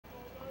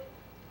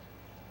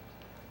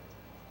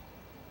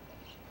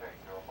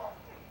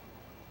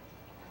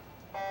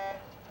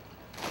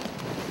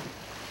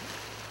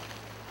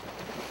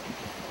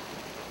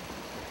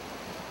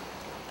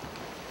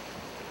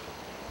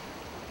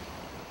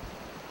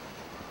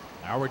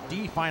Our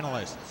D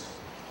finalists.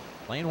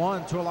 Lane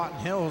 1, Tualatin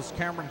Hills,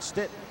 Cameron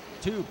Stitt.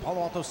 2,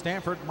 Palo Alto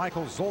Stanford,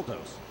 Michael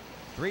Zoldos.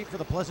 3 for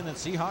the Pleasanton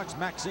Seahawks,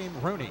 Maxime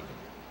Rooney.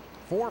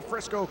 4,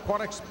 Frisco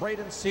Aquatics,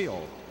 Braden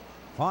Seal.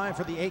 5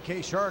 for the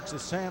AK Sharks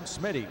is Sam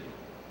Smitty.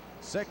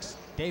 6,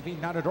 Davy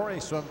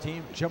Nadadore Swim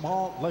Team,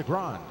 Jamal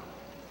Legrand.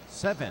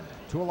 7,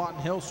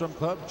 Tualatin Hills Swim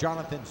Club,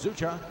 Jonathan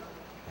Zucha.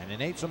 And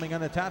in 8, swimming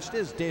unattached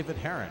is David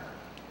Herron.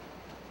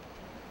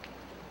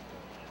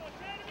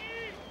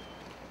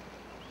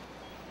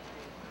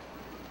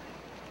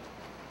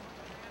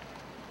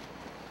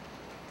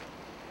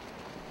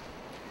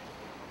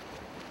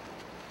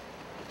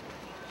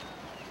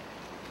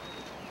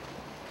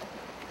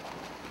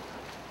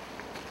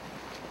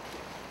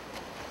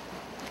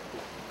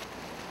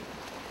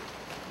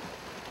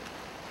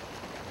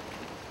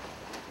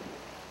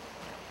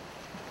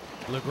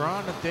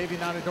 Legrand of Davy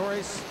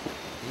Nadadores,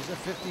 he's a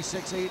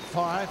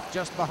 56.85,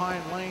 just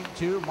behind lane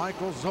 2.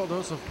 Michael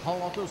Zoldos of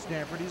Palo Alto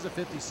Stanford, he's a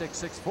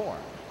 56.64.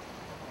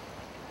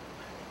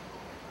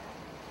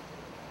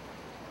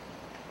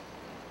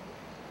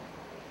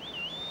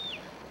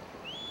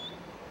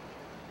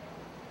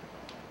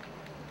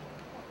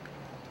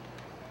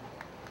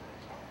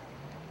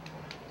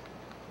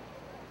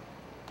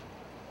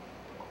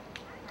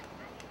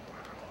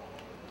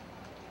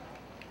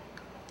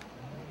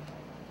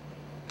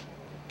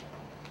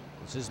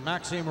 This is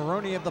Maxime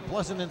Rooney of the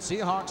Pleasanton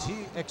Seahawks.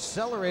 He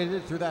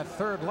accelerated through that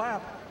third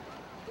lap.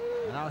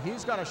 And now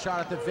he's got a shot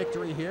at the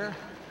victory here.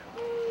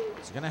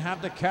 He's going to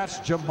have to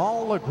catch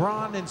Jamal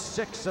Legrand in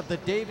 6 of the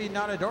Davy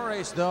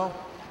Nadadores, though.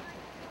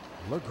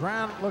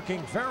 Legrand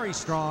looking very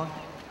strong.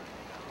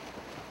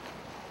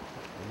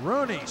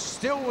 Rooney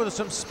still with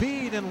some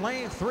speed in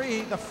lane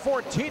 3, the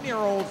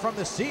 14-year-old from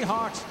the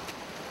Seahawks.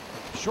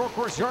 Short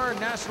course yard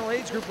national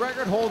age group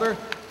record holder.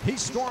 He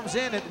storms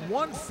in at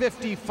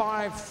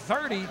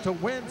 1:55.30 to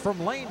win from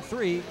lane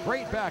 3.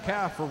 Great back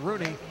half for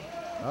Rooney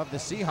of the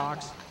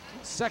Seahawks.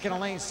 Second in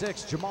lane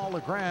 6, Jamal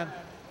Legrand,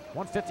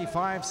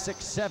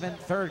 1:55.67.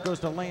 Third goes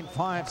to lane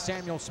 5,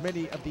 Samuel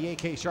Smitty of the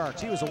AK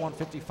Sharks. He was a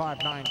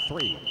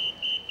 1:55.93.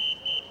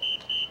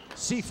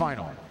 C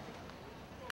final.